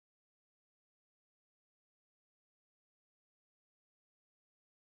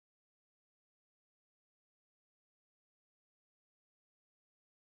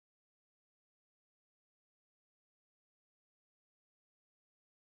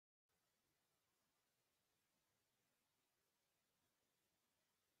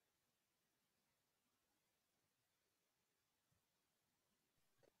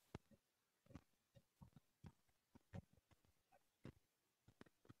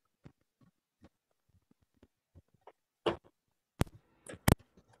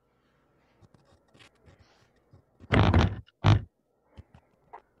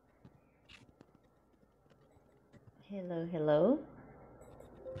Hello, hello.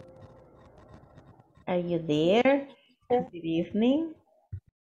 Are you there? Good evening.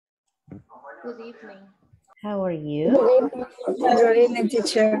 Good evening. How are you? Good evening,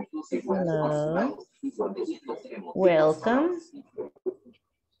 teacher. Hello. Welcome.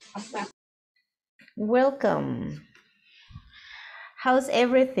 Welcome. How's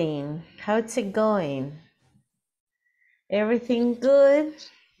everything? How's it going? Everything good?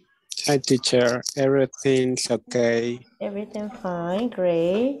 Hi, teacher. Everything's okay. Everything fine?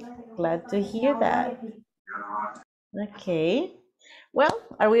 Great. Glad to hear that. Okay. Well,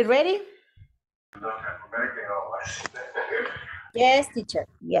 are we ready? Yes, teacher.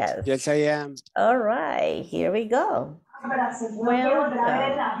 Yes. Yes, I am. All right. Here we go.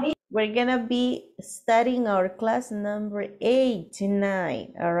 Welcome. We're gonna be studying our class number 8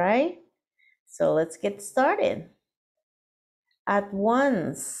 tonight, all right? So let's get started. At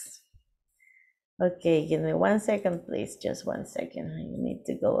once. Okay, give me 1 second, please. Just 1 second. I need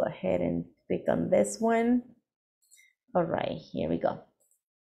to go ahead and click on this one. All right, here we go.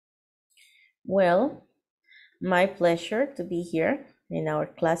 Well, my pleasure to be here in our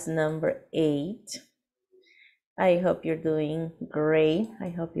class number 8. I hope you're doing great. I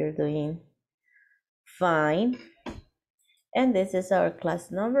hope you're doing fine. And this is our class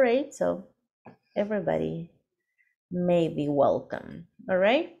number 8, so everybody may be welcome. All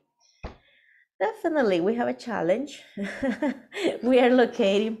right? Definitely, we have a challenge. We are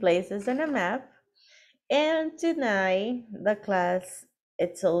locating places on a map. And tonight, the class,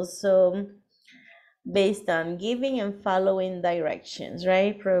 it's also based on giving and following directions,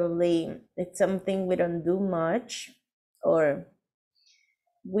 right? Probably it's something we don't do much, or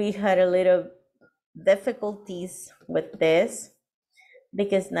we had a little difficulties with this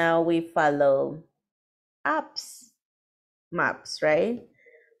because now we follow maps, right?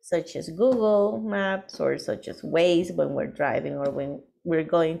 Such as Google Maps or such as Waze when we're driving or when we're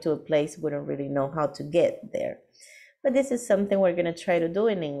going to a place we don't really know how to get there. But this is something we're going to try to do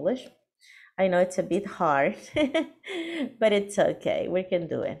in English. I know it's a bit hard, but it's okay. We can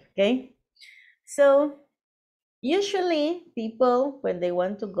do it, okay? So usually people, when they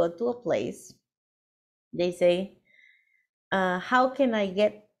want to go to a place, they say, how can I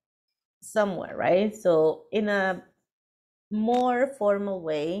get somewhere, right? So in a more formal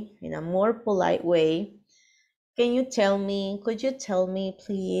way, in a more polite way, could you tell me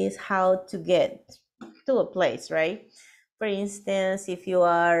please how to get to a place, right? For instance, if you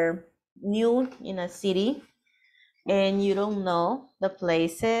are new in a city and you don't know the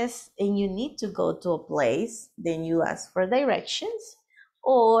places and you need to go to a place, then you ask for directions,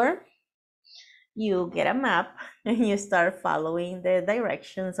 or you get a map and you start following the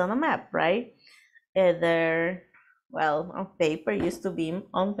directions on a map, right? Either, well, on paper, used to be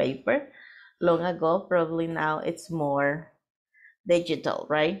on paper long ago, probably now it's more digital,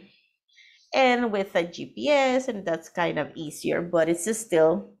 right? And with a GPS, and that's kind of easier, but it's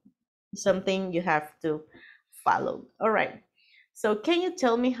still something you have to follow. All right. So can you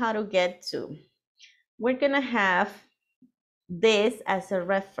tell me how to get to? We're gonna have this as a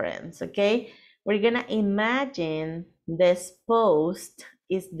reference, okay? We're gonna imagine this post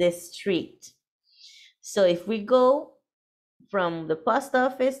is the street. So if we go from the post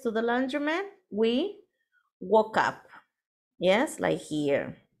office to the laundromat, we walk up, yes, like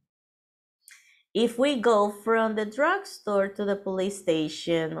here. If we go from the drugstore to the police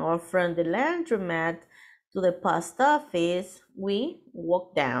station or from the laundromat to the post office, we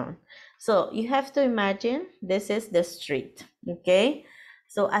walk down. So you have to imagine this is the street, okay?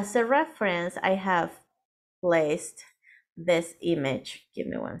 So as a reference, I have placed this image. Give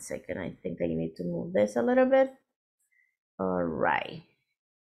me 1 second. I think I need to move this a little bit. All right.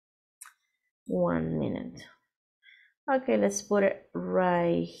 1 minute. Okay, let's put it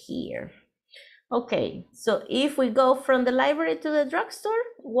right here. Okay, so if we go from the library to the drugstore,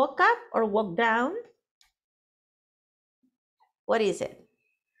 walk up or walk down? What is it?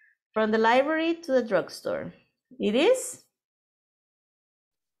 From the library to the drugstore. It is?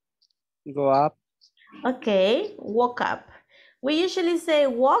 Go up. Okay, walk up. We usually say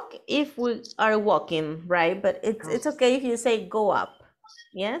walk if we are walking, right? But it's okay if you say go up,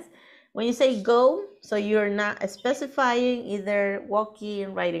 yes? When you say go, so you're not specifying either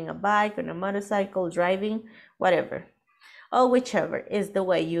walking, riding a bike, on a motorcycle, driving, whatever. Or whichever is the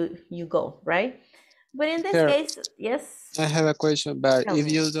way you go, right? But in this Here, case, yes. I have a question, but Tell if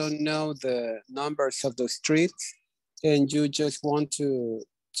me. you don't know the numbers of the streets and you just want to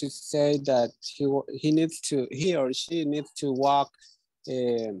say that he or she needs to walk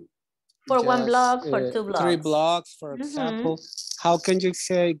For one block, for just, 2 blocks. 3 blocks, for Mhm. example. How can you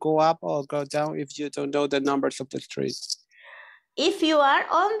say go up or go down if you don't know the numbers of the streets? If you are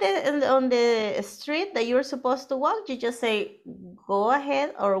on the street that you're supposed to walk, you just say, go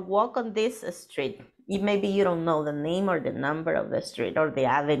ahead or walk on this street. Maybe you don't know the name or the number of the street or the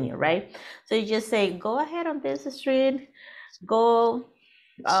avenue, right? So you just say, go ahead on this street, go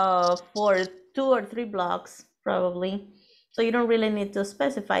for 2 or 3 blocks, probably. So you don't really need to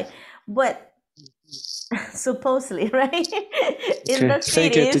specify. But supposedly, right? In the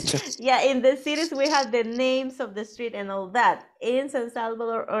Thank you, cities, teacher. yeah, in the cities we have the names of the street and all that. In San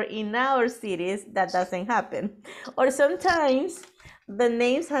Salvador or in our cities, that doesn't happen. Or sometimes the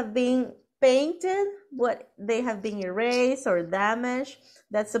names have been painted, but they have been erased or damaged.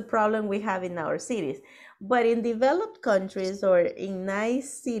 That's a problem we have in our cities. But in developed countries or in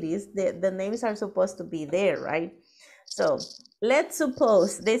nice cities, the names are supposed to be there, right? So let's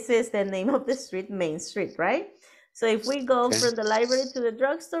suppose this is the name of the street, Main Street, right? So if we go Okay. from the library to the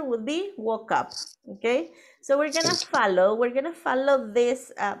drugstore, would be walk up, okay? So we're gonna follow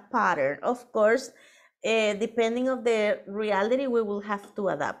this pattern. Of course, depending on the reality, we will have to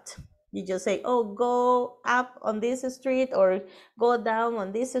adapt. You just say, oh, go up on this street or go down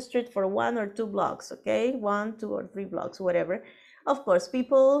on this street for 1 or 2 blocks, okay? 1, 2, or 3 blocks, whatever. Of course,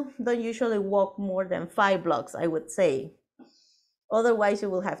 people don't usually walk more than 5 blocks, I would say. Otherwise, you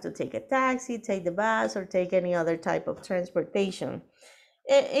will have to take a taxi, take the bus, or take any other type of transportation.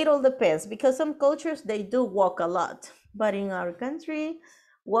 It all depends, because some cultures, they do walk a lot. But in our country,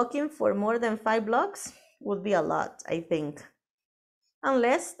 walking for more than 5 blocks would be a lot, I think.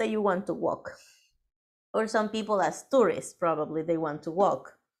 Unless that you want to walk. Or some people as tourists, probably they want to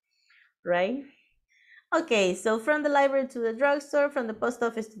walk, right? Okay, so from the library to the drugstore, from the post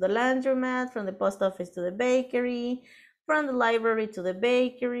office to the laundromat, from the post office to the bakery, from the library to the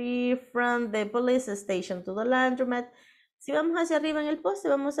bakery, from the police station to the laundromat. Si vamos hacia arriba en el poste,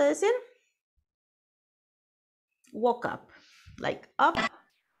 vamos a decir walk up, like up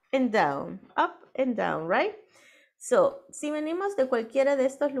and down, right? So, si venimos de cualquiera de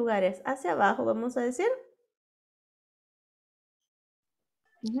estos lugares hacia abajo, vamos a decir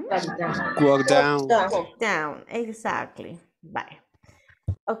Walk down. walk down, exactly. Bye.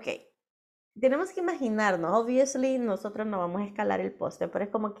 Ok, tenemos que imaginarnos, obviously nosotros no vamos a escalar el poste, pero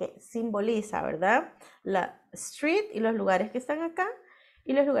es como que simboliza, ¿verdad? La street y los lugares que están acá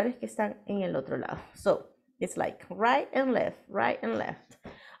y los lugares que están en el otro lado. So, it's like right and left, right and left.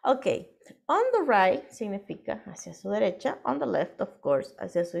 Ok, on the right significa hacia su derecha, on the left, of course,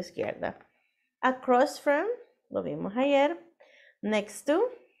 hacia su izquierda. Across from, lo vimos ayer, next to,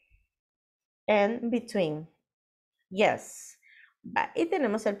 and between. Yes. Y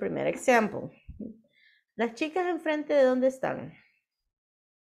tenemos el primer ejemplo. Las chicas enfrente, ¿de dónde están?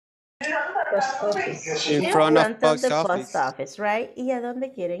 In front of post the office. post office, right? ¿Y a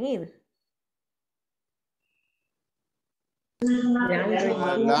dónde quieren ir? To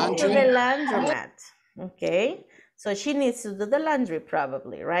the laundromat. Okay. So she needs to do the laundry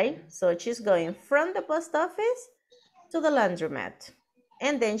probably, right? So she's going from the post office to the laundromat.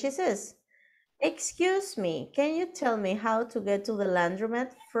 And then she says, excuse me, can you tell me how to get to the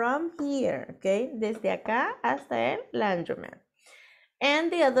laundromat from here? Okay, desde acá hasta el laundromat.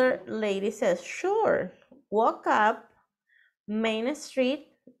 And the other lady says, sure, walk up Main Street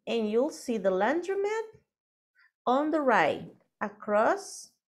and you'll see the laundromat on the right, across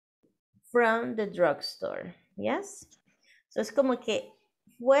from the drugstore. Yes? So es como que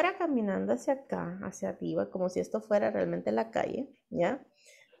fuera caminando hacia acá, hacia arriba, como si esto fuera realmente la calle, ¿ya?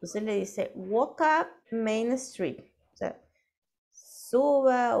 Entonces le dice, walk up Main Street. O sea,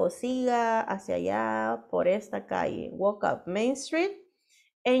 suba o siga hacia allá por esta calle. Walk up Main Street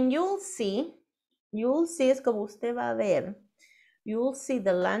and you'll see es como usted va a ver. You'll see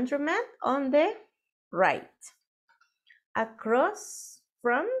the laundromat on the right. Across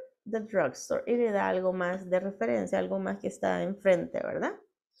from the drugstore. Y le da algo más de referencia, algo más que está enfrente, ¿verdad?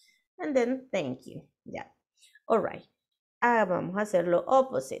 And then, thank you. Ya. Yeah. All right. Vamos a hacerlo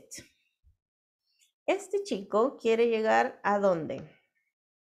opposite. Este chico quiere llegar ¿a dónde?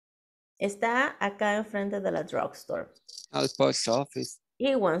 Está acá enfrente de la drugstore. Al post office.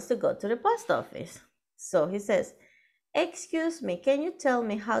 He wants to go to the post office. So he says, excuse me, can you tell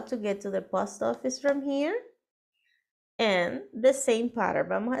me how to get to the post office from here? And the same pattern.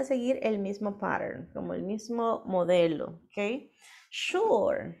 Vamos a seguir el mismo pattern, como el mismo modelo, ¿ok?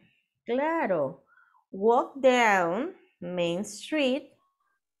 Sure, claro. Walk down Main Street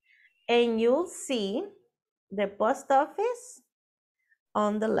and you'll see the post office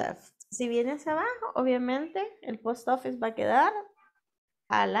on the left. Si vienes abajo, obviamente, el post office va a quedar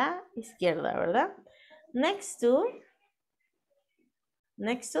a la izquierda, ¿verdad? Next to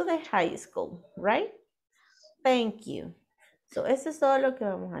the high school, right? Thank you. So, eso es todo lo que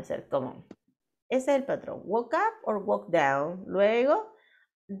vamos a hacer. ¿Cómo? Ese es el patrón. Walk up or walk down. Luego,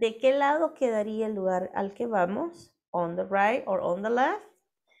 ¿de qué lado quedaría el lugar al que vamos? On the right or on the left.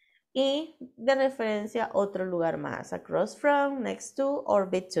 Y de referencia otro lugar más. Across from, next to, or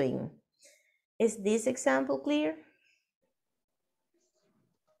between. Is this example clear?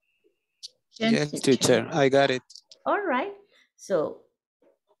 Yes, teacher, I got it. All right. So,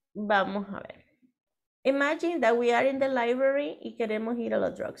 vamos a ver. Imagine that we are in the library y queremos ir a la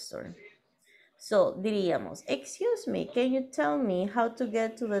drugstore. So, diríamos, excuse me, can you tell me how to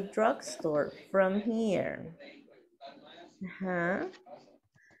get to the drugstore from here? Ajá.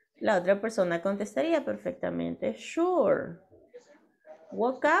 La otra persona contestaría perfectamente, sure.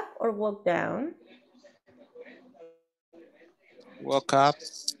 Walk up or walk down? Walk up.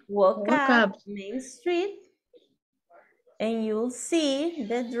 Walk Walk up up. Main Street and you'll see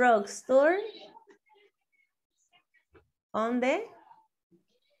the drugstore on the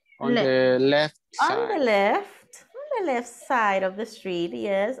The left side. on the left side of the street,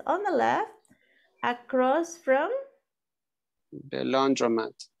 yes, on the left, across from The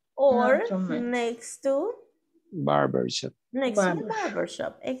laundromat. or Laundromat. next to Barbershop. the barber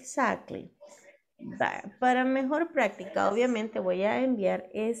shop, exactly. Para mejor práctica, obviamente voy a enviar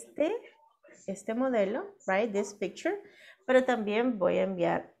este modelo, right, this picture, pero también voy a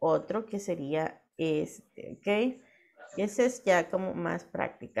enviar otro que sería este, ¿ok? Y ese es ya como más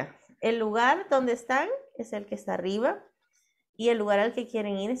práctica. El lugar donde están es el que está arriba y el lugar al que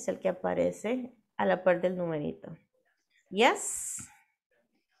quieren ir es el que aparece a la par del numerito. Yes?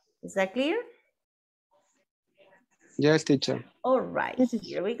 Is that clear? Yes, teacher. All right,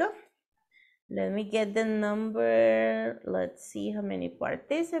 here we go. Let me get the number. Let's see how many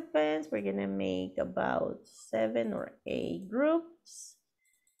participants. We're gonna make about 7 or 8 groups.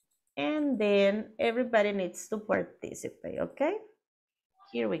 And then everybody needs to participate, okay?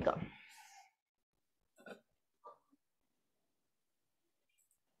 Here we go.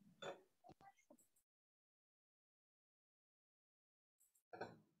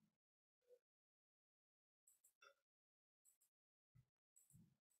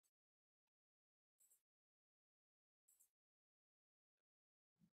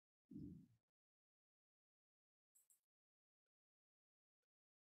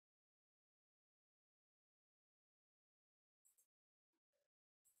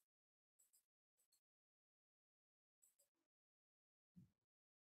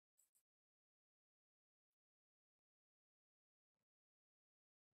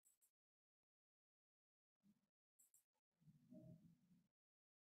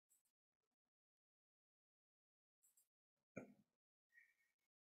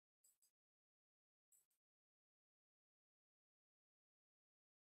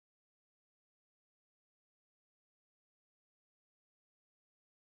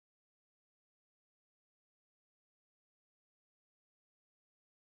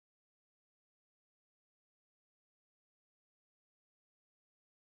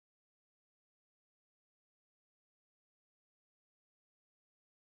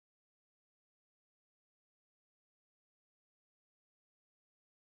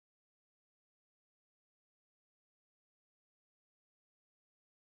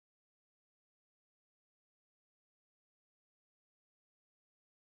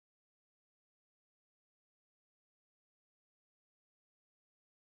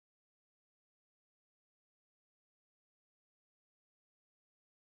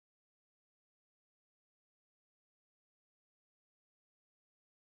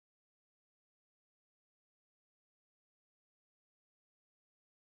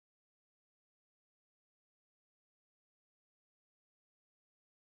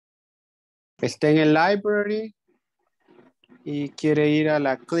 Está en el library y quiere ir a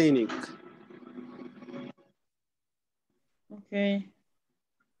la clinic. Ok.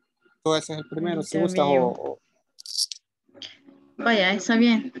 Tú ese es el primero, si Ahorita gustas veo. Vaya, está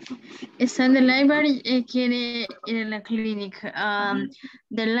bien. Está en el library, quiere ir a la clínica.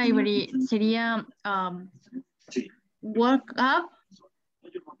 The library sería walk up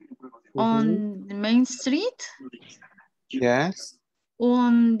on the main street. Yes.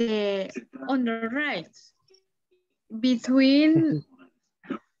 On the right. Between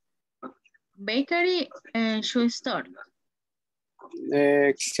bakery and shoe store.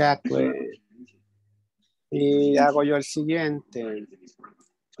 Exactly. Y hago yo el siguiente.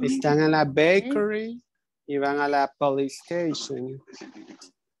 Están en la bakery y van a la police station.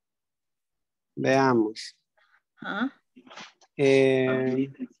 Veamos.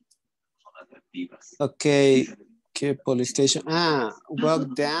 Okay, ¿qué police station?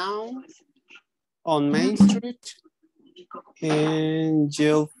 Walk down on Main Street and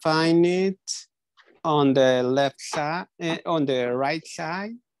you'll find it on the left side, on the right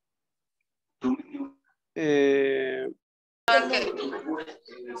side.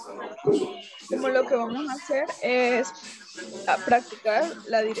 Como lo que vamos a hacer es practicar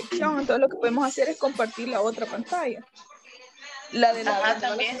la dirección, entonces lo que podemos hacer es compartir la otra pantalla. La de la donde va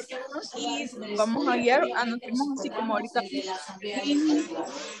la dirección, y vamos a guiar, anotemos así como ahorita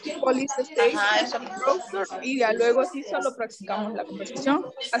Police Station, Browser, y ya luego así solo practicamos la conversación,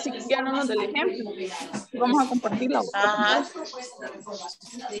 así guiándonos del ejemplo. Vamos a compartir la otra pantalla.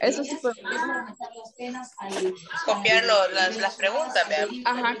 Eso sí podemos. Copiar las preguntas, vean.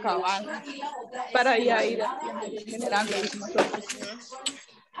 Ajá, cabal. Para ya ir haciendo, generando así nosotros.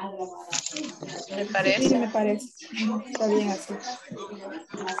 Me parece. Sí, me parece. Está bien así.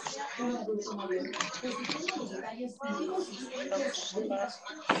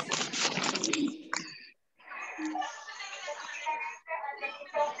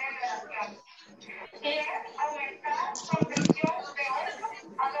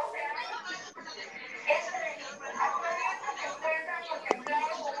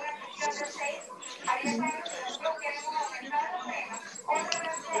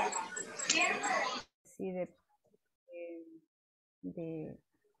 Sí, de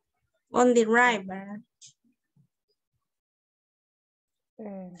On the right, ¿verdad?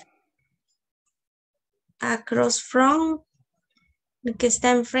 Across from, lo que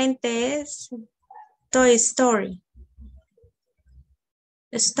está enfrente es Toy Story.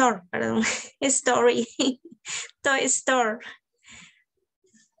 Store, perdón. Story. Toy Store.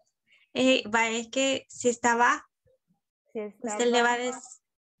 Es que si está abajo, usted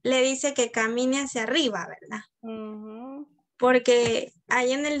le dice que camine hacia arriba, ¿verdad? Porque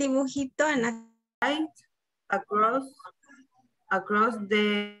ahí en el dibujito, en la... across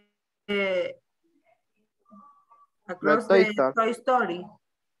the Toy Story.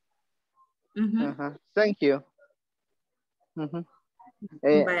 Thank you.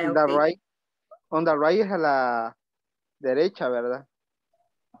 Okay. On the right es a la derecha, ¿verdad?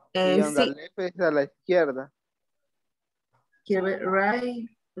 Y on the Sí. left es a la izquierda.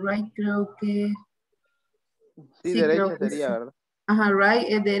 Right creo que... Sí, Sí, derecha creo que sería, sí. ¿verdad? Ajá, right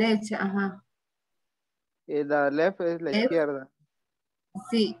es derecha, ajá. Y la left es la izquierda.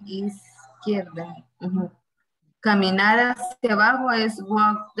 Sí, izquierda. Caminar hacia abajo es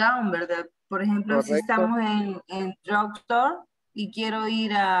walk down, ¿verdad? Por ejemplo, Correcto. si estamos en drugstore y quiero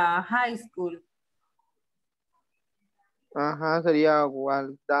ir a high school. Ajá, sería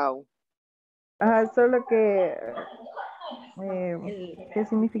walk down. Ajá, solo que ¿qué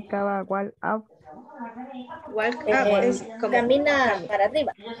significaba walk up? Walk up es como camina para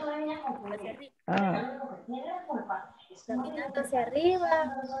arriba. Ah. Caminando hacia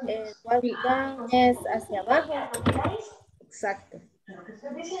arriba, walk down es hacia abajo. exacto.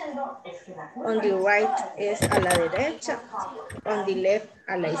 On the right es a la derecha, on the left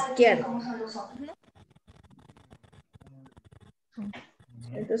a la izquierda.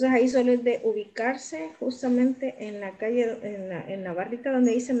 Entonces ahí solo es de ubicarse justamente en la calle, en la barrita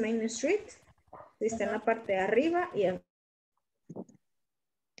donde dice Main Street. Está en la parte de arriba y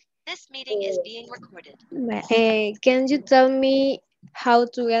This meeting is being recorded. Can you tell me how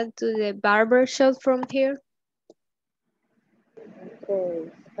to get to the barber shop from here?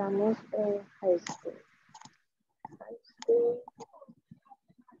 Estamos en high school.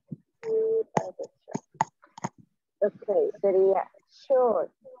 Okay, sería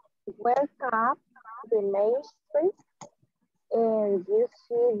short. Wake up the main street and you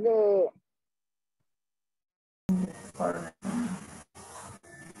see the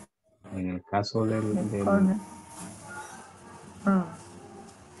En el caso del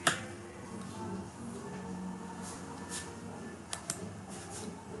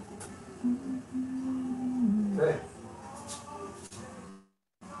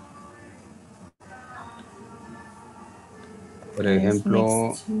por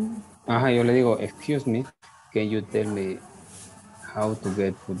ejemplo, ajá, yo le digo, excuse me, can you tell me how to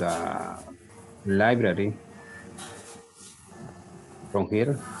get to the library from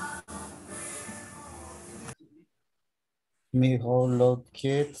here? Me whole lot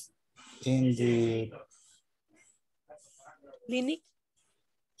kids in the clinic.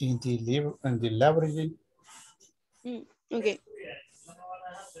 In the library. Okay.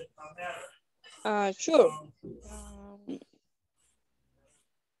 Sure.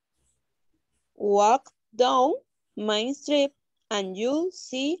 Walk down Main Street and you'll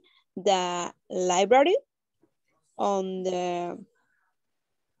see the library on the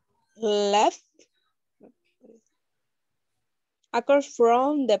left across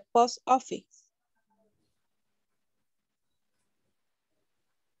from the post office.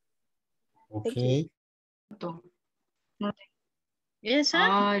 Okay.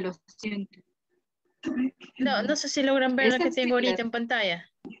 ¿Esa? Ay, lo siento. No, no sé si logran ver la Esa que sí tengo ahorita era. en pantalla.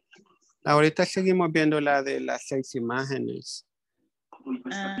 Ahorita seguimos viendo la de las 6 imágenes.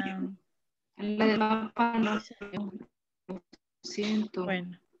 Ah, La del mapa no. esa. Lo siento.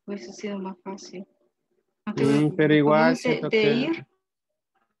 Bueno. Hubiese sido más fácil. Pero igual Acabamos siento de que... ir.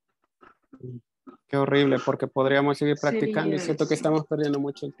 Qué horrible, porque podríamos seguir practicando y Sería siento que eso. estamos perdiendo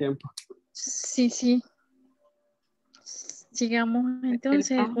mucho el tiempo. Sí, sí. Sigamos, El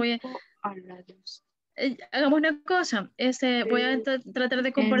entonces voy a... banco a la luz. hagamos una cosa, voy a tratar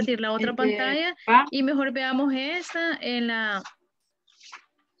de compartir la otra pantalla y mejor veamos esta en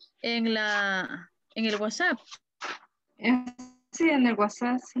el WhatsApp. Sí, en el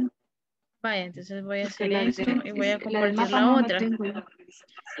WhatsApp, sí. Vaya, entonces voy a Porque hacer esto y voy a la del compartir mapa la no la otra. tengo yo.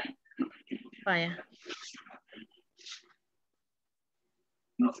 Vaya.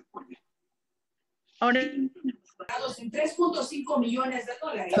 Ahora En 3.5 millones de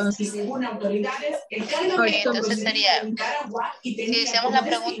dólares. Entonces, Según autoridades, el cargamento ahorita estamos Entonces sería, en Nicaragua y si tenía hacemos como la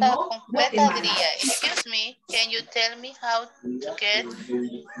pregunta destino completa, Guatemala. diría, excuse me, can you tell me how to get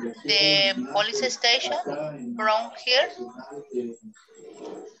the police station from here?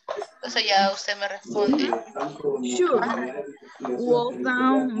 Entonces ya usted me responde. sure. Walk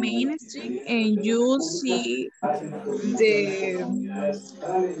down Main Street and you see the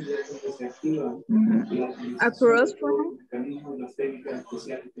across from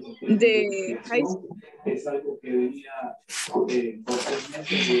the high school.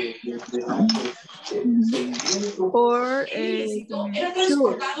 Or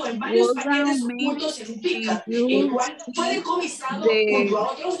sure, walk down Main and you see the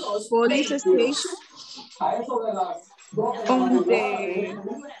police station on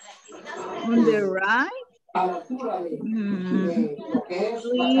the right.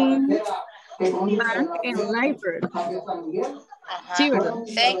 Green bank and library. Sí, ¿verdad?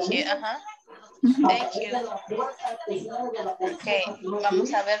 Thank you, thank you. Ok,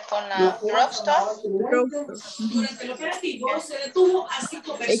 vamos a ver con la drugstore. Durante el operativo se detuvo a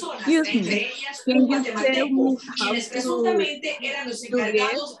 5 personas, Excuse me, entre ellas can un you tell me guatemalteco, how quienes presuntamente eran los to get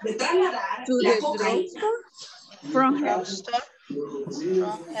encargados de trasladar to la the cocaína. drugstore from here? Drugstore.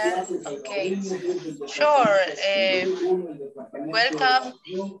 Okay. Sure. Welcome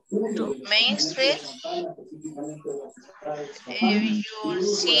to Main Street. You'll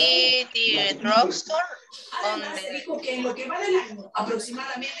see the drugstore on Además, the, dijo que en lo que va del año,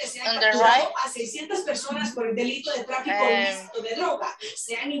 aproximadamente se han on the capturado right. a 600 personas por el delito de tráfico ilícito de droga.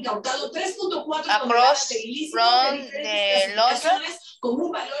 Se han incautado 3.4 toneladas de ilícito de diferentes clasificaciones con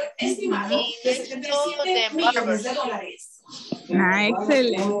un valor estimado de 77 millones de dólares. Ah,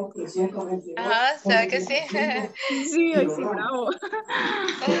 excelente. Ajá, ¿sabe que sí? Sí, hoy sí bravo.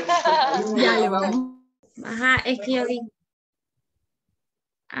 Ya le vamos. Ajá, es que yo digo.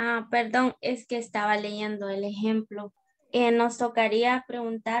 Ah, perdón, es que estaba leyendo el ejemplo. Nos tocaría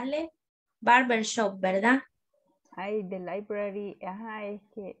preguntarle barbershop, ¿verdad? Ay, de library, ajá, es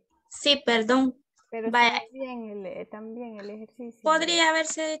que... Sí, perdón. Pero vaya, está bien también el ejercicio. podría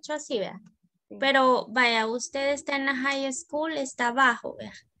haberse hecho así, ¿verdad? Sí. Pero vaya, usted está en la high school, está abajo,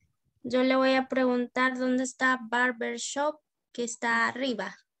 ¿verdad? Yo le voy a preguntar dónde está barbershop, que está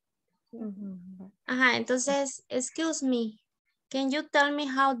arriba. Ajá, entonces, excuse me, can you tell me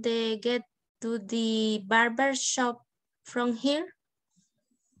how they get to the barber shop from here?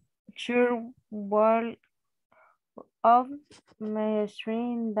 Sure, wall of my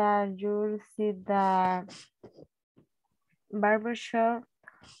screen that you'll see the barber shop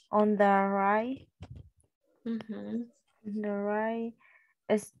on the right. The right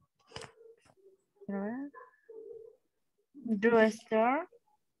is drugstore.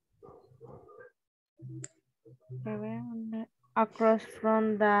 Across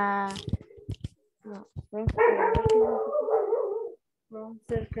from the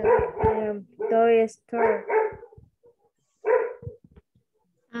toy store.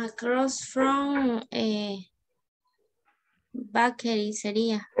 Across from bakery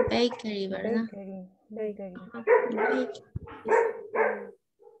sería, bakery, ¿verdad? Bakery.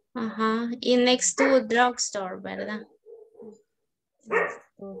 Ajá, y next to drugstore, ¿verdad?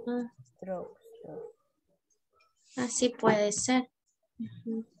 Drugstore. Así puede ser.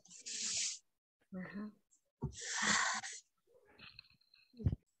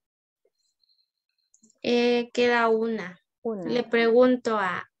 Queda una. Le pregunto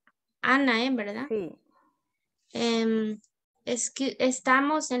a Ana, ¿verdad? Sí. Es que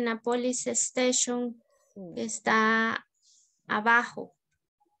estamos en la police station que está abajo.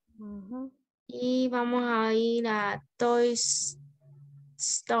 Y vamos a ir a Toys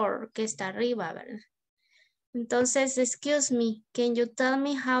Store que está arriba, ¿verdad? Entonces, excuse me, can you tell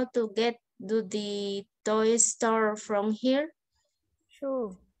me how to get to the toy store from here?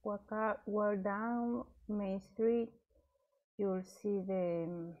 Sure. Walk down Main Street. You'll see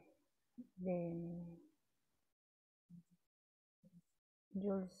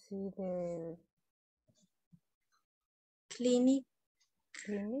you'll see the Clinic.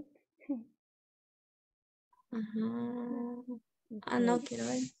 clinic. Ajá. Ah, no quiero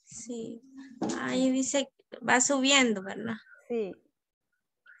ver. Sí. Ahí dice, va subiendo, ¿verdad? Sí.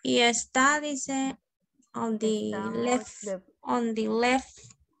 Y está, dice, on the Estamos left, on the left.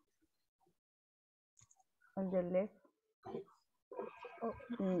 On the left.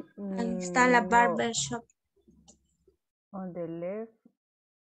 Ahí está la barber shop. On the left.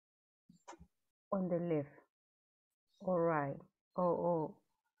 On the left. All right. Oh,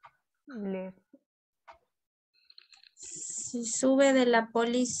 left. Si sube de la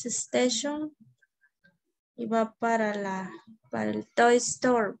police station y va para el toy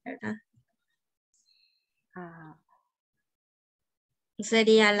store, ¿verdad? Ajá.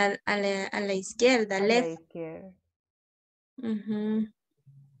 Sería a la izquierda, a left. la izquierda.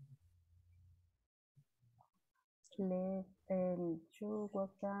 Left and you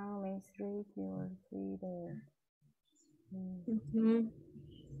walk down Main Street, you will see the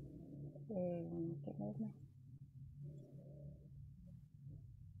 ¿qué más?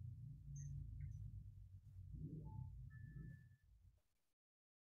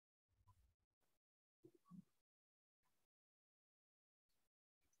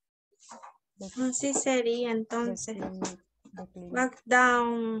 Así sería entonces. Walk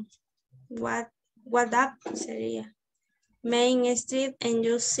down, what up sería. Main Street and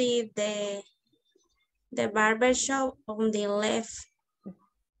you see the barber shop on the left.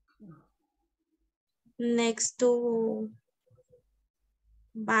 Next to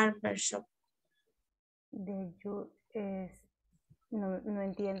barber shop. No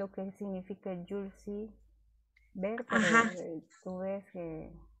entiendo qué significa you'll see. Ver, pero Ajá. tú ves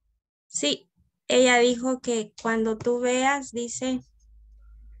que... Sí, ella dijo que cuando tú veas, dice...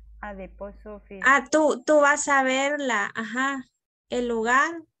 de post office. Tú vas a ver el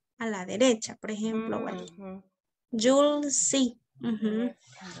lugar a la derecha, por ejemplo. You'll see.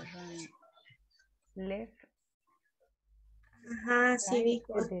 Left. Ajá, sí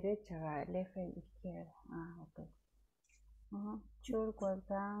dijo. Derecha, va, left y izquierda. Ok. You'll walk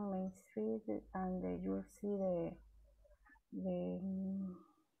down Main Street and you'll see the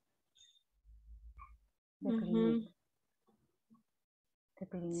clinic. The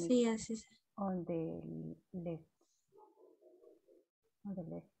clinic. Sí, así es. On the left. On the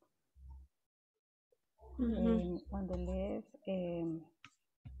left. On the left,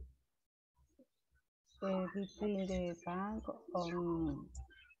 between the bank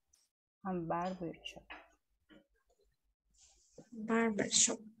and barber shop. Barber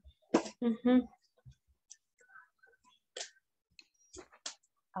shop.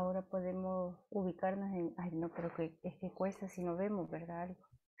 Ahora podemos ubicarnos en... Ay, no, pero es que cuesta si no vemos, ¿verdad?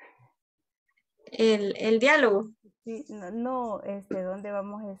 El diálogo. Sí, no, ¿dónde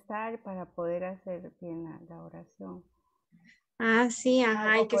vamos a estar para poder hacer bien la oración? Sí,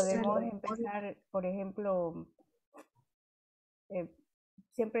 ajá, hay que podemos empezar, por ejemplo,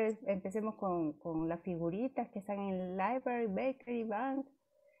 siempre empecemos con las figuritas que están en library, bakery, bank,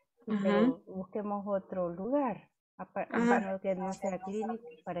 pero busquemos otro lugar, que no sea clínico,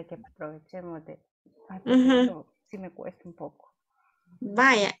 para que aprovechemos de... Eso sí me cuesta un poco.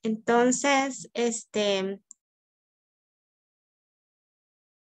 Vaya, entonces,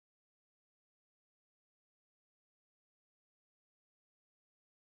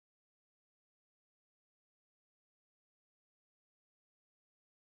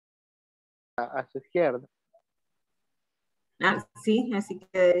 A su izquierda. Sí, así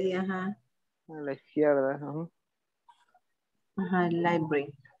quedaría, A la izquierda,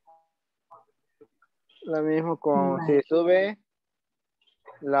 library. Lo mismo con si sube,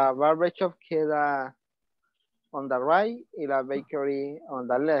 la barber shop queda on the right y la bakery on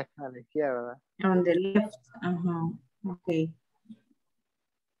the left, a la izquierda. On the left, ok.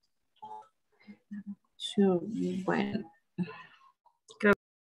 Sure, bueno. Creo.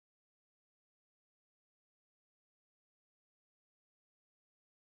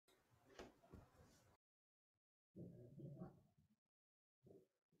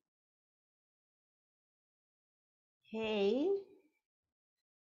 Hey,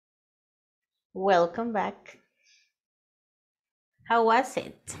 welcome back. How was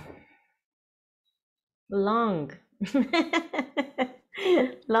it? Long.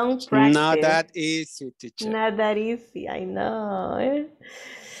 Long practice. Not that easy, teacher. Not that easy, I know.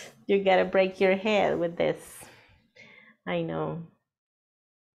 You gotta break your head with this. I know.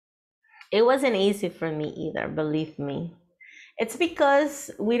 It wasn't easy for me either, believe me. It's because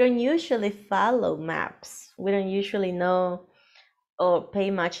we don't usually follow maps. We don't usually know or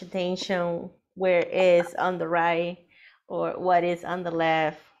pay much attention where it is on the right or what is on the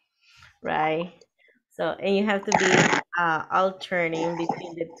left, right? So, and you have to be alternating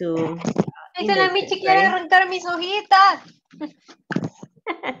between the two La Michi images, quiere right? arrancar mis hojitas.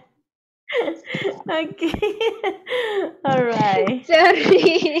 Okay. All right. Sorry.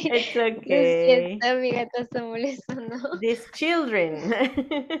 It's Lo okay. siento, mi gata está molestando. These children.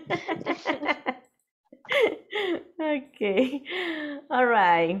 Okay. All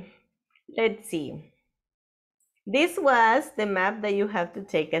right. Let's see. This was the map that you have to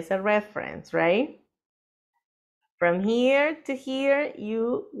take as a reference, right? From here to here,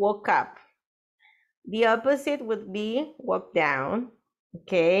 you walk up. The opposite would be walk down.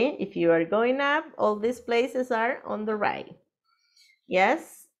 Okay, if you are going up, all these places are on the right.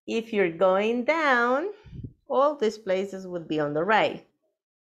 Yes, if you're going down, all these places would be on the right.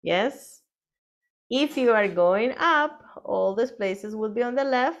 Yes, if you are going up, all these places would be on the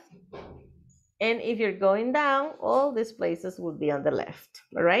left. And if you're going down, all these places would be on the left.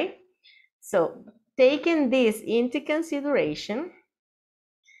 All right, so taking this into consideration,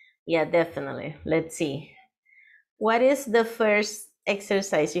 yeah, definitely. Let's see. What is the first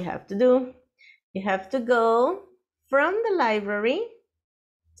exercise you have to do? You have to go from the library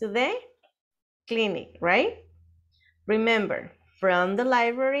to the clinic, right? Remember, from the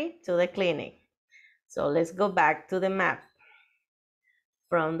library to the clinic. So let's go back to the map.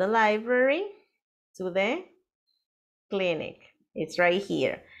 From the library to the clinic. It's right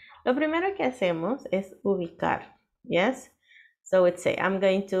here. Lo primero que hacemos es ubicar. Yes? So let's say I'm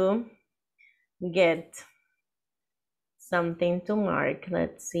going to get something to mark.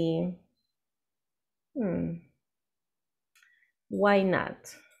 Let's see. Why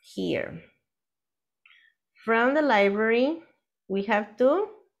not? Here. From the library, we have to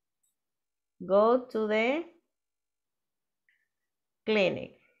go to the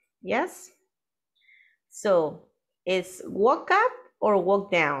clinic. Yes? So, it's walk up or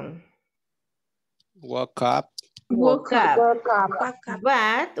walk down? Walk up. Walk up.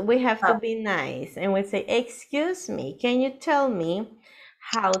 But we have to be nice and we say, excuse me, can you tell me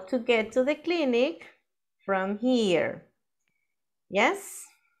how to get to the clinic from here? Yes?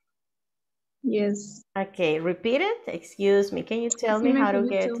 Yes. Okay, repeat it. Excuse me, can you tell me how to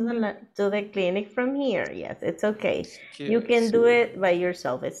get to the clinic from here? Yes, it's okay. You can do it by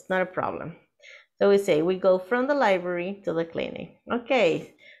yourself. It's not a problem. So we say we go from the library to the clinic.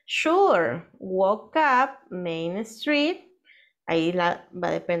 Okay, sure. Walk up Main Street. Ahí va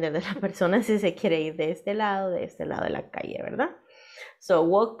a depender de la persona si se quiere ir de este lado de la calle, ¿verdad? So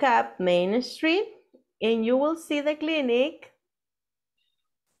walk up Main Street and you will see the clinic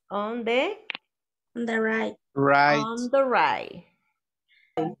on the right. Right. On the right.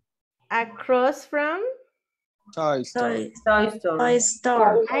 Across from Toy store. Toy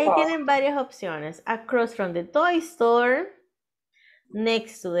store. Ahí tienen varias opciones. Across from the toy store,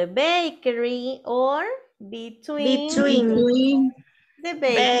 next to the bakery, or between the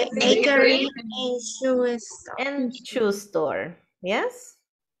bakery and shoe store. Yes?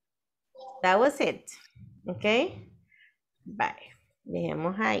 That was it. Okay? Bye.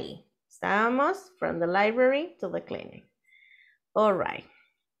 Dejemos ahí. Estábamos from the library to the clinic. All right.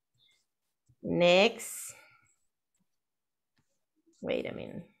 Next. Wait a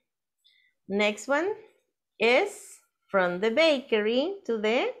minute. Next one is from the bakery to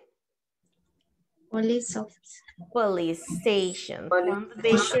the police office. Police station. From the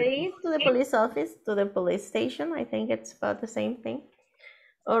bakery to the police office to the police station. I think it's about the same thing.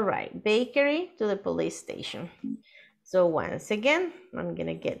 All right, bakery to the police station. So once again, I'm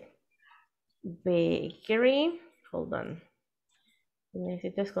gonna get bakery. Hold on.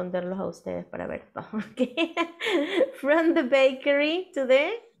 Necesito esconderlos a ustedes para ver todo. Okay. From the bakery to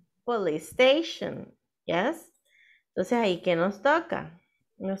the police station. Yes. Entonces ahí que nos toca.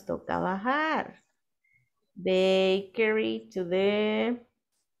 Nos toca bajar. Bakery to the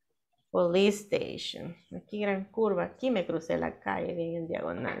police station. Aquí gran curva. Aquí me crucé la calle bien en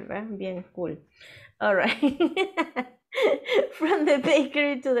diagonal, ¿verdad? Bien cool. All right. From the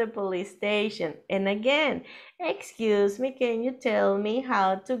bakery to the police station. And again, excuse me, can you tell me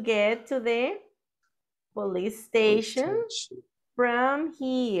how to get to the police station from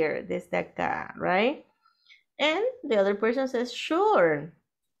here? Desde acá, right? And the other person says, sure.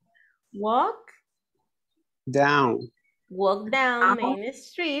 Walk Down. down Main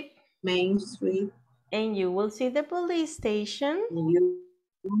Street. Main Street. And you will see the police station. You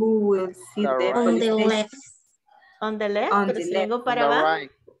will see the On the left. On the left, On pero the si left. vengo para abajo,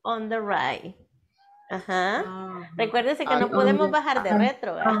 on the right. Ajá. Recuérdese que no podemos bajar de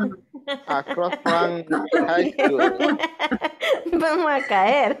retro, ¿verdad? Across from high school. Vamos a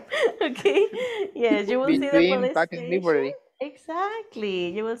caer. Okay. Yes, you will see the Between police Packers station. Library. Exactly.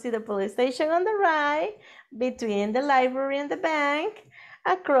 You will see the police station on the right, between the library and the bank,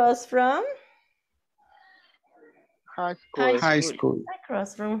 across from High school. High school.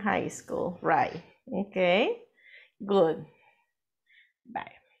 across from high school. Right. Okay. Good.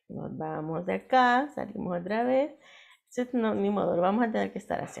 Bye. Nos vamos de acá, salimos otra vez. No, ni modo, lo vamos a tener que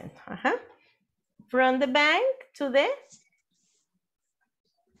estar haciendo. Ajá. From the bank to the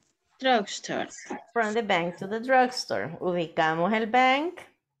Drugstore. From the bank to the drugstore. Ubicamos el bank.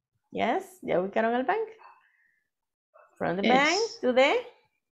 Yes, ¿ya ubicaron el bank? From the bank to the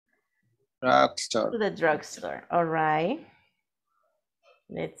Drugstore. to the drugstore. All right.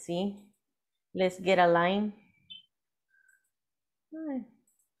 Let's see. Let's get a line.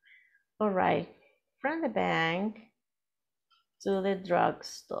 All right. From the bank to the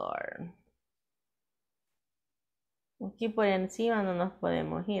drugstore. Aquí por encima no nos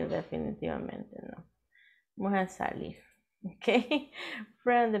podemos ir, definitivamente no. Vamos a salir. Okay.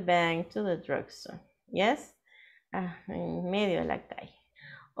 From the bank to the drugstore. Yes. En medio de la calle.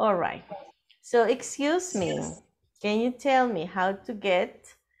 All right. So, excuse me. Can you tell me how to get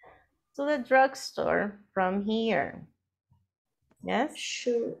to the drugstore from here? Yes?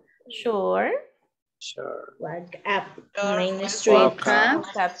 Sure. Sure. Sure. Walk up Sure. Main Street. Walk up.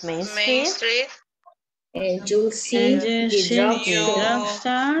 Walk up Main Main Street. Street. And you'll see And you the see drugstore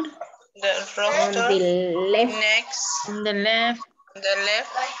drugstore The on drugstore. the left. Next. on the left.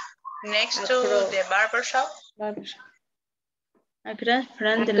 Next to Across. the barber shop. Across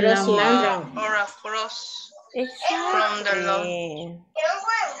from the Across laundry. Landrum. Or across from the law. Exactly.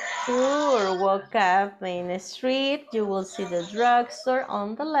 Sure. Walk up Main Street. You will see the drugstore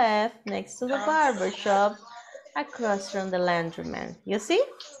on the left next to the barber shop across from the laundromat. You see?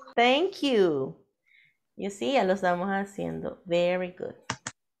 Thank you. You see, ya lo estamos haciendo. Very good.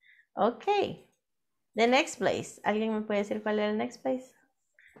 Okay. The next place. ¿Alguien me puede decir cuál era el next place?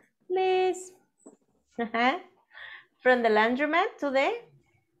 Please. From the laundromat to the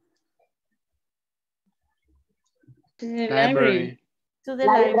Library. to the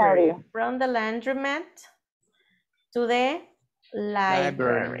library. From the laundromat to the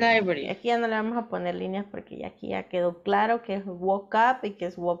library. Library. Aquí ya no le vamos a poner líneas porque ya aquí ya quedó claro que es walk up y que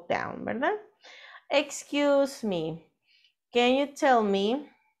es walk down, ¿verdad? Excuse me. Can you tell me?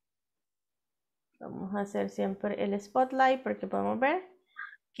 Vamos a hacer siempre el spotlight porque podemos ver.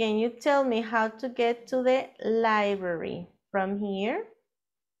 Can you tell me how to get to the library from here?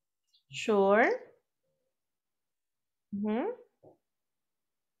 Sure.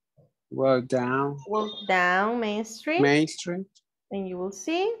 Walk down. Walk down Main Street. Main Street. And you will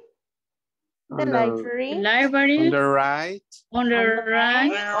see the On the- library. Library. On the right. On the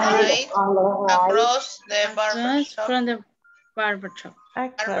right. Right. Across the barber Across shop. from the barber shop.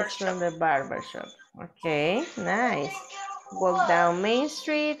 Across from the barber shop. Okay, nice. Walk down Main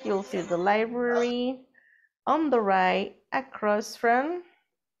Street. You'll see the library. On the right, across from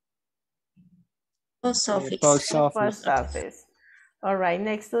Post office. Post the office. post office. All right,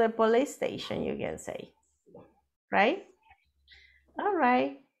 next to the police station, you can say. Right? All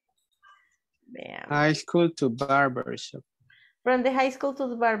right. Bam. High school to barber shop. From the high school to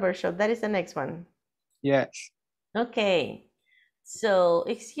the barber shop. That is the next one. Yes. Okay. So,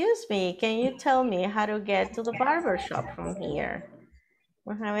 excuse me, can you tell me how to get to the barber shop from here?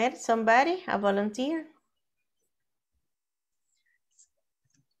 Vamos a ver, somebody, a volunteer.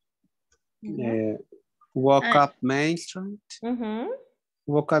 Walk up Main Street. Mm-hmm.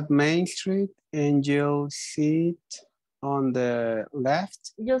 Walk up Main Street and you'll see it on the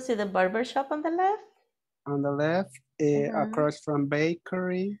left. You'll see the barber shop on the left. On the left, across from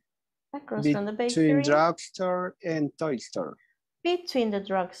bakery. Across from the bakery. Between drugstore and toy store. Between the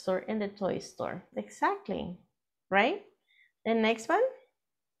drugstore and the toy store. Exactly. Right? The next one?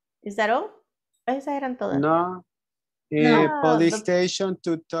 Is that all? Esas eran todas. No. No, Police the- station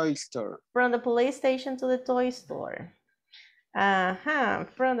to toy store. From the police station to the toy store.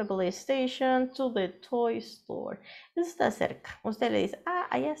 From the police station to the toy store. Eso está cerca. Usted le dice,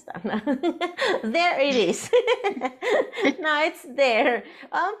 allá está. There it is. No, it's there.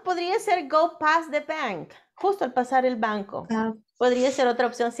 Podría ser go past the bank. justo al pasar el banco. Podría ser otra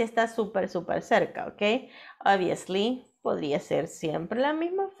opción si está súper cerca, ¿ok? Obviously, podría ser siempre la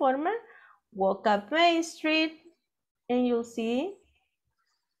misma forma. Walk up Main Street and you'll see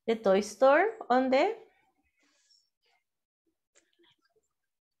the toy store on the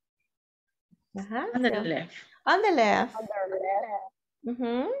On the left. On the left.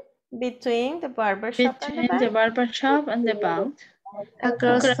 Between the barber shop and the bank. The barber shop and the bank.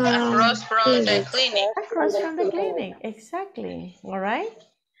 Across from the clinic. Across from the clinic, exactly. All right.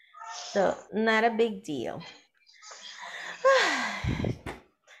 So, not a big deal.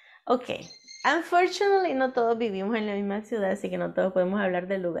 Okay. Unfortunately, no todos vivimos en la misma ciudad, así que no todos podemos hablar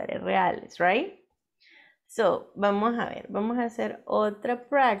de lugares reales, right? So, vamos a ver, vamos a hacer otra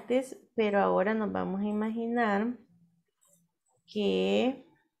practice, pero ahora nos vamos a imaginar que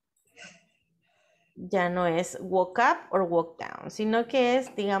ya no es walk up or walk down, sino que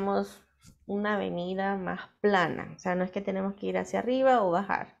es, digamos, una avenida más plana. O sea, no es que tenemos que ir hacia arriba o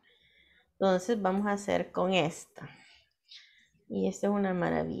bajar. Entonces, vamos a hacer con esta. Y esto es una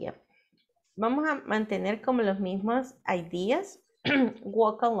maravilla. Vamos a mantener como los mismos ideas.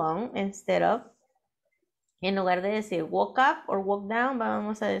 Walk along instead of, en lugar de decir walk up or walk down,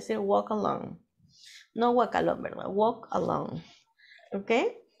 vamos a decir walk along. No walk along, ¿verdad? Walk along. ¿Ok?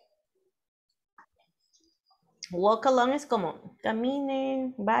 Walk along es como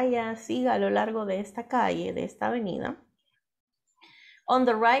camine, vaya, siga a lo largo de esta calle, de esta avenida. On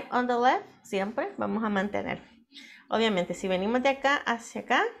the right, on the left, siempre vamos a mantener. Obviamente, si venimos de acá hacia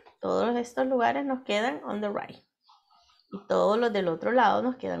acá, todos estos lugares nos quedan on the right. Y todos los del otro lado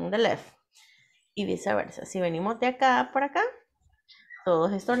nos quedan on the left. Y viceversa. Si venimos de acá por acá,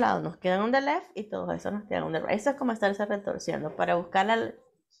 todos estos lados nos quedan on the left y todos estos nos quedan on the right. Eso es como estarse retorciendo para buscar la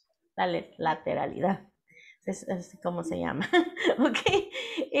lateralidad. Es como se llama. Ok.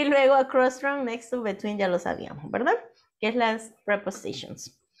 Y luego across from, next to, between, ya lo sabíamos, ¿verdad? Que es las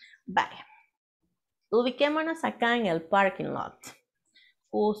prepositions. Vale. Ubiquémonos acá en el parking lot.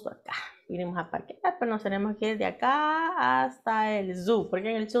 Justo acá. Vinimos a parquear, pero nos tenemos que ir de acá hasta el zoo, porque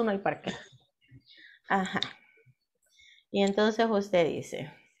en el zoo no hay parque. Ajá. Y entonces usted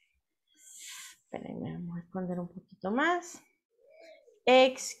dice, espérenme, vamos a esconder un poquito más.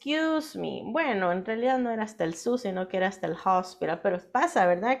 Excuse me. Bueno, en realidad no era hasta el zoo, sino que era hasta el hospital, pero pasa,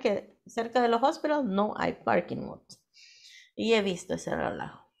 ¿verdad? Que cerca de los hospitals no hay parking lot. Y he visto ese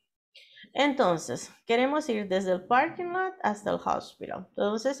relajo. Entonces, queremos ir desde el parking lot hasta el hospital.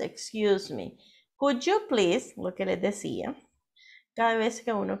 Entonces, excuse me. Could you please, lo que les decía, cada vez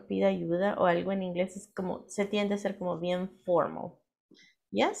que uno pide ayuda o algo en inglés es como, se tiende a ser como bien formal.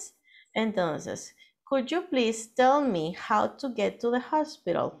 Yes? Entonces, could you please tell me how to get to the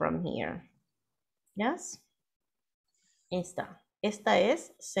hospital from here? Yes? Esta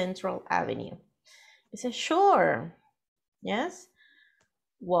es Central Avenue. Dice, sure. Yes?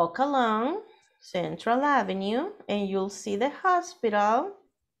 Walk along Central Avenue and you'll see the hospital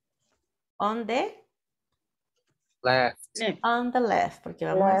on the left. On the left, porque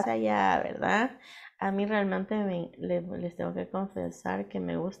vamos hacia allá, ¿verdad? A mí realmente les tengo que confesar que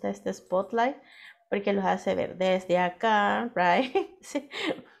me gusta este spotlight porque los hace ver desde acá, right?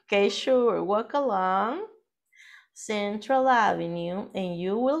 Okay, sure. Walk along Central Avenue and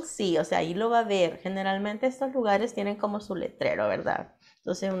you will see, o sea, ahí lo va a ver. Generalmente estos lugares tienen como su letrero, ¿verdad?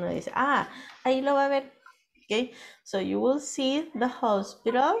 Entonces uno dice, ahí lo va a ver. Okay, so you will see the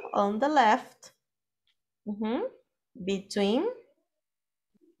hospital on the left. Between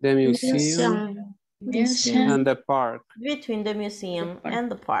the museum and the park. Between the museum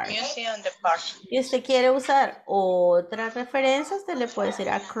and the park. Museum and the park. Y usted quiere usar otra referencia, usted le puede decir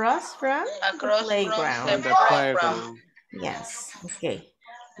across from the playground. The playground. Yes, okay.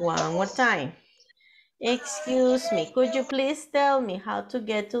 One more time. Excuse me, could you please tell me how to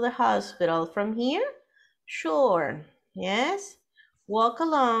get to the hospital from here? Sure, yes. Walk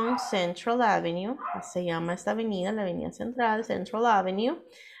along Central Avenue, se llama esta avenida, la avenida central, Central Avenue,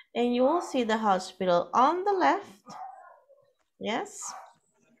 and you will see the hospital on the left, yes,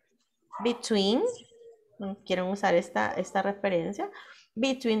 between, quieren usar esta referencia,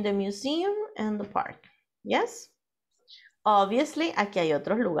 between the museum and the park, yes. Obviously, aquí hay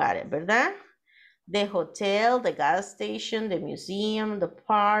otros lugares, ¿verdad? The hotel, the gas station, the museum, the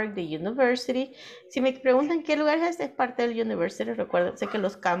park, the university. Si me preguntan qué lugar es parte del university, recuérdense que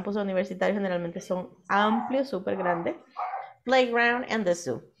los campus universitarios generalmente son amplios, súper grandes. Playground and the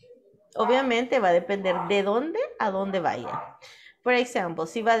zoo. Obviamente va a depender de dónde a dónde vaya. Por ejemplo,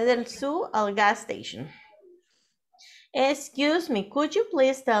 si va del zoo al gas station. Excuse me, could you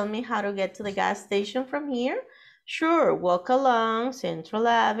please tell me how to get to the gas station from here? Sure, walk along Central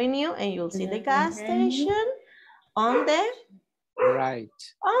Avenue and you'll see the gas station on the Right.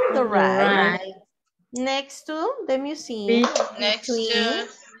 right. Next to the museum, Next to between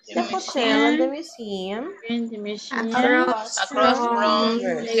the the hotel and the museum. across from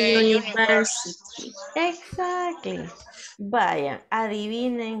the university. Exactly. Vayan,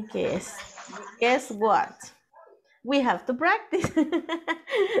 adivinen qué es. Guess what? We have to practice.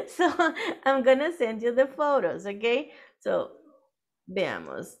 So I'm gonna send you the photos, okay? So,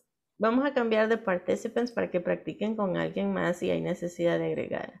 veamos. Vamos a cambiar de participants para que practiquen con alguien más si hay necesidad de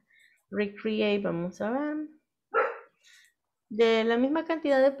agregar. Recreate, vamos a ver. De la misma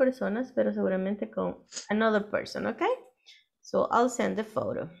cantidad de personas, pero seguramente con another person, okay? So I'll send the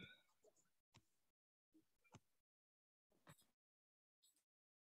photo.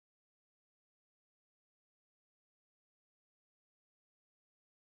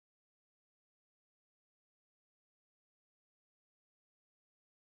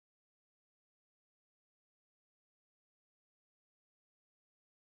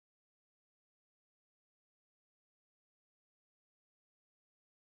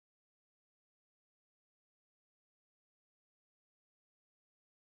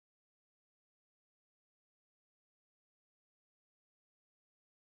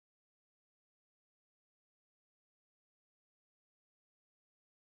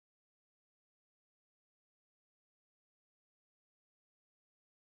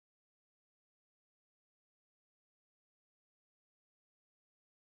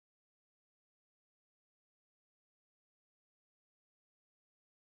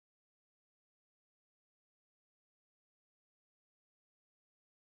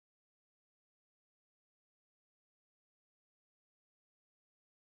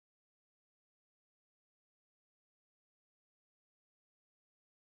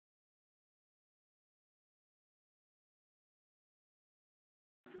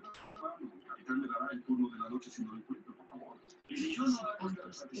 capitán me dará el turno de la noche si no lo encuentro, por favor. Y si yo no hago las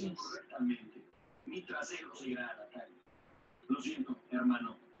cosas correctamente, mi trasero se irá a la calle. Lo siento,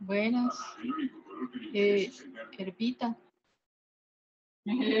 hermano. Buenas. Herbita.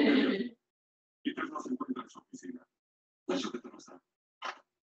 Peter no se encuentra en su oficina. Eso que tú no está.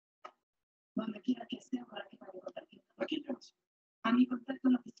 Donde quiera que esté, ojalá que pague con tarjeta. ¿A quién llamas? A mi contacto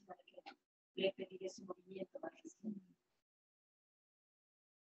en la oficina de crédito. Le pediré su movimiento más reciente.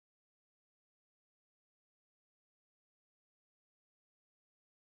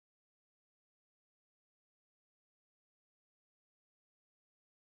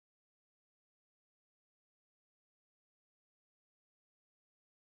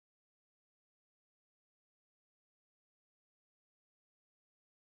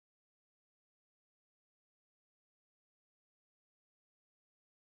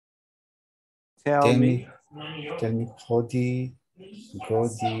 Tell me. Tell me how the go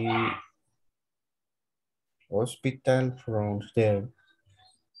the hospital from there.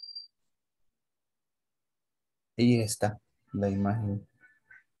 Ahí está la imagen.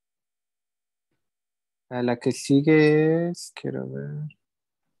 A la que sigue es, quiero ver.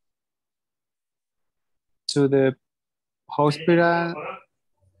 To the hospital,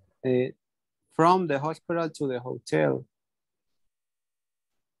 from the hospital to the hotel.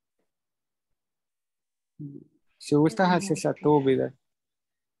 Si gustas, haces a tu vida.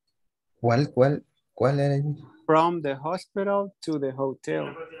 ¿Cuál era? From the hospital to the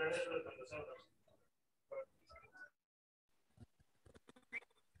hotel.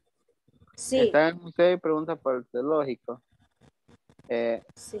 Sí. Está en el museo y pregunta por el zoológico.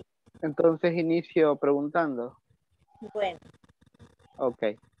 Sí. Entonces inicio preguntando. Bueno.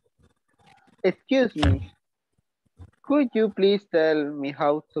 Okay. Excuse me. Could you please tell me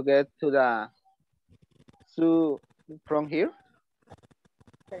how to get to the zoo from here?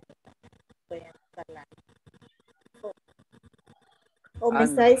 O me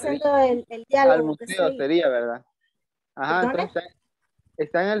está diciendo el diálogo. Al museo sería, ¿verdad? Ajá, ¿Perdone? entonces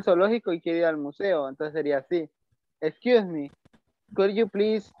está en el zoológico y quiere ir al museo, entonces sería así. Excuse me, could you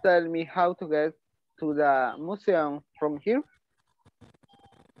please tell me how to get to the museum from here?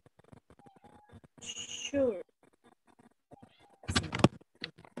 Sure.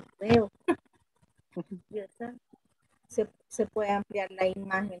 Veo. Se puede ampliar la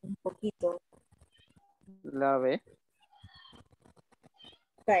imagen un poquito. La ve.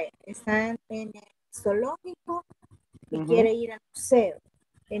 Okay. Está en el zoológico y quiere ir al museo.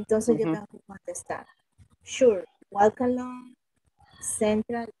 Entonces yo tengo que contestar. Sure, walk along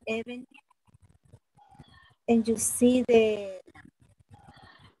Central Avenue and you see the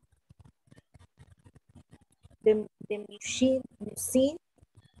museum.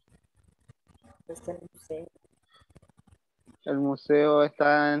 Está el museo. El museo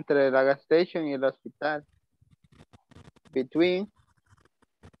está entre la gas station y el hospital. Between.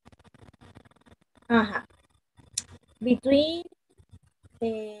 Ajá. Between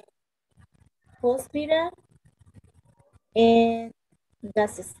hospital and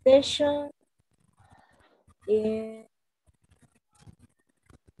gas station and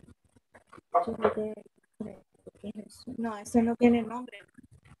no, ese no tiene nombre.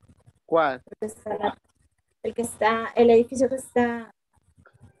 ¿Cuál? El edificio que está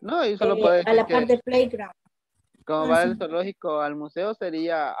No, y solo puede a decir la que par de playground. como va el zoológico al museo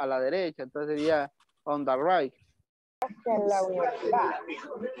sería a la derecha, entonces sería on the right. En la universidad.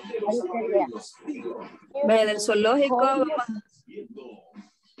 Ahí sería. Vaya, del zoológico,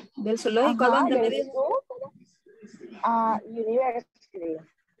 del zoológico, ¿a Ajá, dónde me del dijo? sur a university.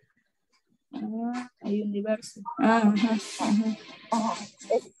 University.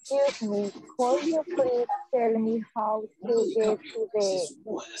 Excuse me, could you please tell me how to get to the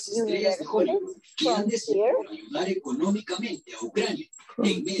university from here?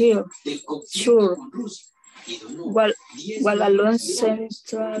 From here. Sure. Guadalón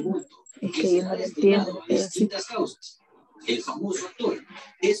Central. Es que yo no lo entiendo. El famoso actor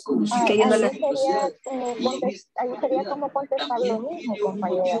es conocido que yo no Ahí sería como contestar lo mismo,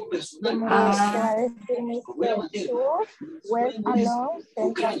 compañera. Primero te va a decir Mr. Sure, where along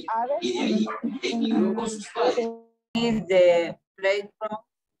Central Avenue in the playground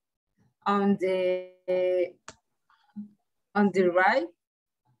on the right.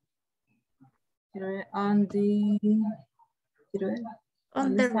 On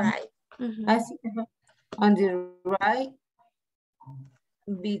the right. On the right,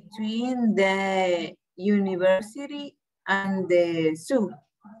 between the university and the zoo.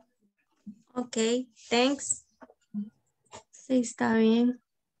 Ok, thanks. Sí, está bien.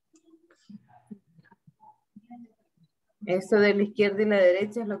 Eso de la izquierda y la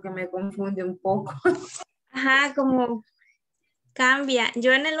derecha es lo que me confunde un poco. Ajá, como cambia.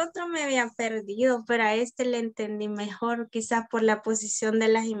 Yo en el otro me había perdido, pero a este le entendí mejor, quizás por la posición de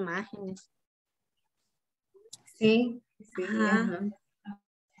las imágenes. Sí, Ajá.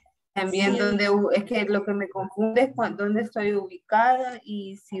 También donde es que lo que me confunde es dónde estoy ubicada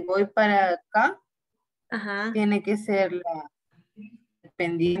y si voy para acá, tiene que ser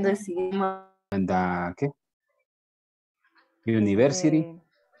dependiendo de si... And ¿qué? University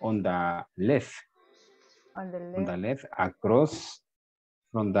on the left. On the left, across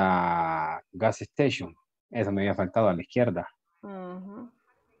from the gas station. Eso me había faltado a la izquierda.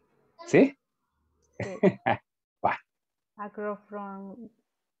 ¿Sí? Across from...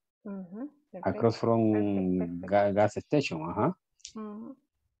 Across from gas station, ajá.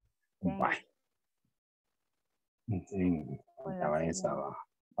 Estaba esa.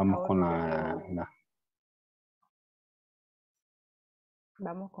 Vamos con la...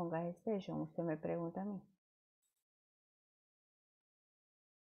 Vamos con gas station, usted me pregunta a mí.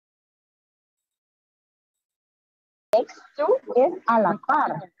 Next to es a la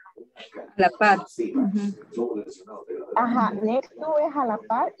par. La par. Ajá, next to es a la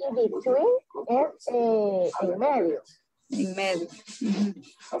par y between es en medio. En medio.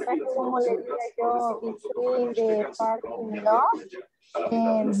 O sea, como le diría yo, between the parking lot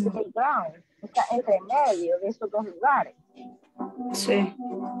and the ground. O sea, entre medio de esos dos lugares. Sí.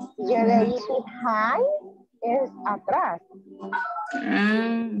 Y de ahí behind es atrás.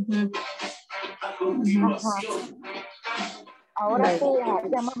 Ajá. Ahora sí,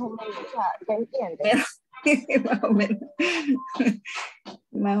 ya más o menos, ya entiendes. Más o menos.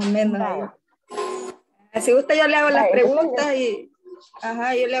 Más o menos. Si gusta yo le hago las preguntas y...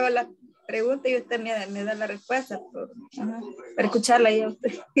 Ajá, yo le hago las preguntas y usted me da la respuesta para escucharla ya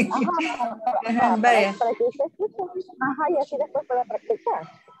usted. Vaya. Para que usted escuche. Ajá, y así después pueda practicar.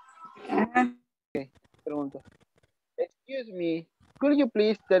 Ajá. Okay, pregunta. Excuse me, could you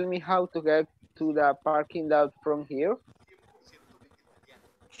please tell me how to get to the parking lot from here?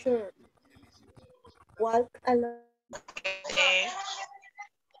 Sure. Walk along.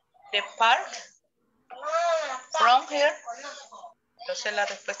 The park from here. Entonces la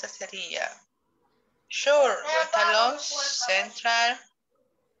respuesta sería sure, walk along Central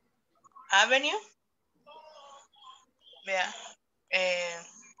Avenue. Vea,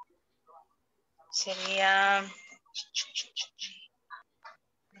 sería,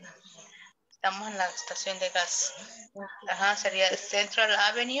 estamos en la estación de gas. Ajá, sería Central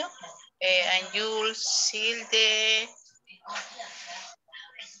Avenue, and you'll see the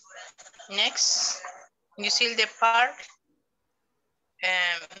next, you see the park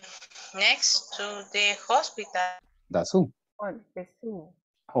next to the hospital. The zoo. Oh, the zoo.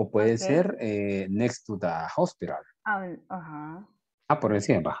 O puede Ok. ser next to the hospital. Ajá, Por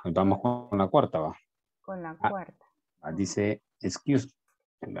decir, va, vamos con la cuarta, va. con la Ah, cuarta. Dice, excuse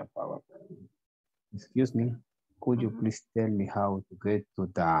me, could you please tell me how to get to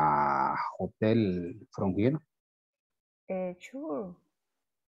the hotel from here? Sure.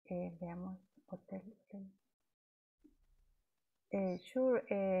 Veamos, hotel. Sure,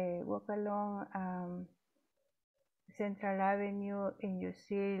 walk along Central Avenue and you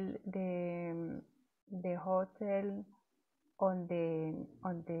see the hotel on the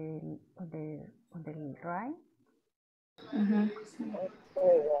right.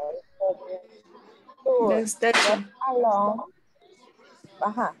 Sure, The station. wait along.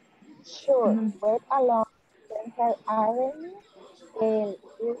 Sure, wait along Central Avenue and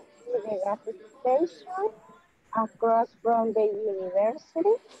you see the gas station across from the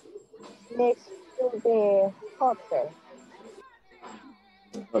university next to the hotel.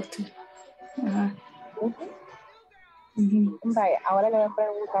 Ajá. Vaya, ahora le voy a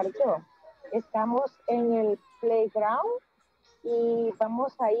preguntar yo. Estamos en el playground y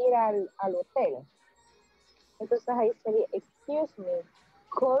vamos a ir al hotel. Entonces ahí sería, excuse me.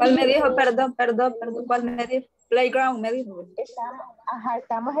 ¿Cuál me dijo? Perdón. ¿Cuál me dijo? Playground, me dijo.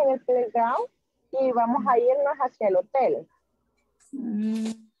 Estamos en el playground y vamos a irnos hacia el hotel.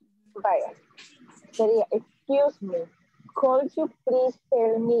 Vaya, sería, excuse me. Could you please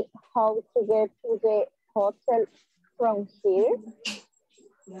tell me how to get to the hotel from here?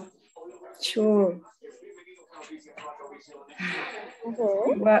 Sure.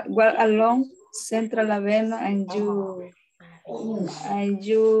 Walk along Central Avenue and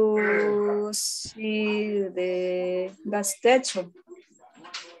you see the gas station.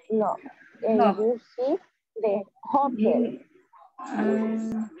 No. You see the hotel.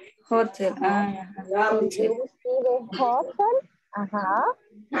 Hotel. You see the hotel.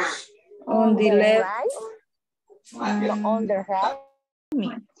 On the left. Right. No, on the right.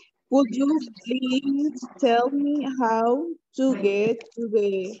 Would you please tell me how to get to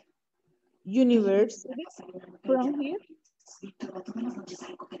the university from here?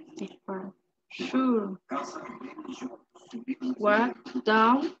 Sure. Walk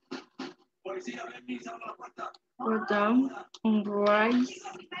down on right,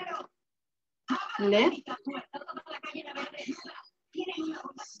 left,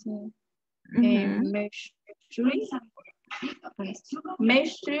 and make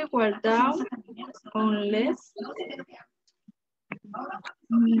sure walk down on left,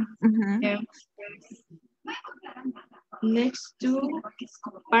 and next to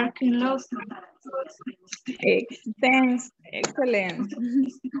parking lot. Thanks, excelente.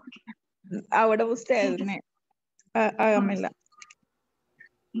 Ahora usted, hágamela.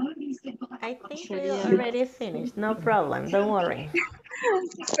 I think we already finished. No problem. Don't worry.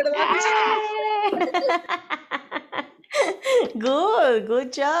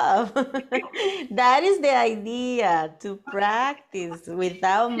 Good job. That is the idea, to practice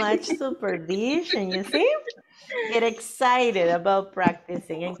without much supervision, you see? Get excited about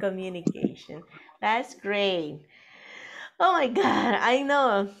practicing and communication. That's great. Oh my God, I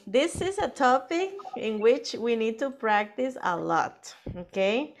know this is a topic in which we need to practice a lot,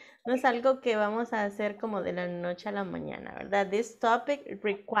 okay? No es algo que vamos a hacer como de la noche a la mañana, ¿verdad? This topic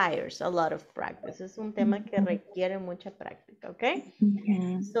requires a lot of practice. Es un tema que requiere mucha práctica, ¿ok?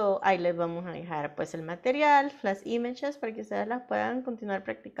 So, ahí les vamos a dejar pues el material, las images para que ustedes las puedan continuar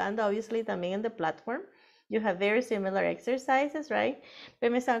practicando. Obviously, también en the platform. You have very similar exercises, right?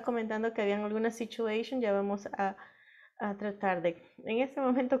 Pero me estaban comentando que habían alguna situation, ya vamos a tratar de, en este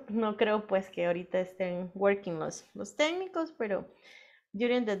momento no creo pues que ahorita estén working los técnicos, pero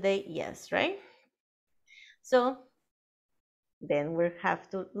during the day, yes, right? So, then we have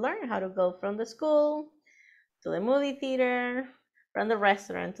to learn how to go from the school to the movie theater, from the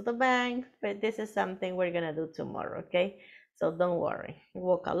restaurant to the bank, but this is something we're gonna do tomorrow, okay? So don't worry.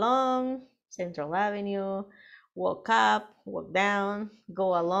 Walk along Central Avenue, walk up, walk down,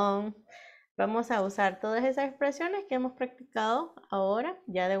 go along. Vamos a usar todas esas expresiones que hemos practicado ahora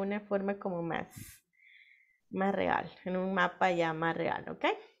ya de una forma como más real, en un mapa ya más real, ¿ok?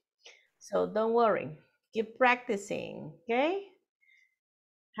 So don't worry, keep practicing, ¿ok?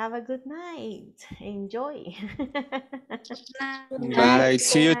 Have a good night. Enjoy. Bye.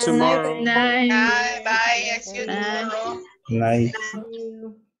 See you tomorrow. Bye. Bye. See you tomorrow. Night.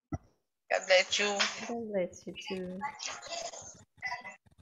 God bless you. God bless you too.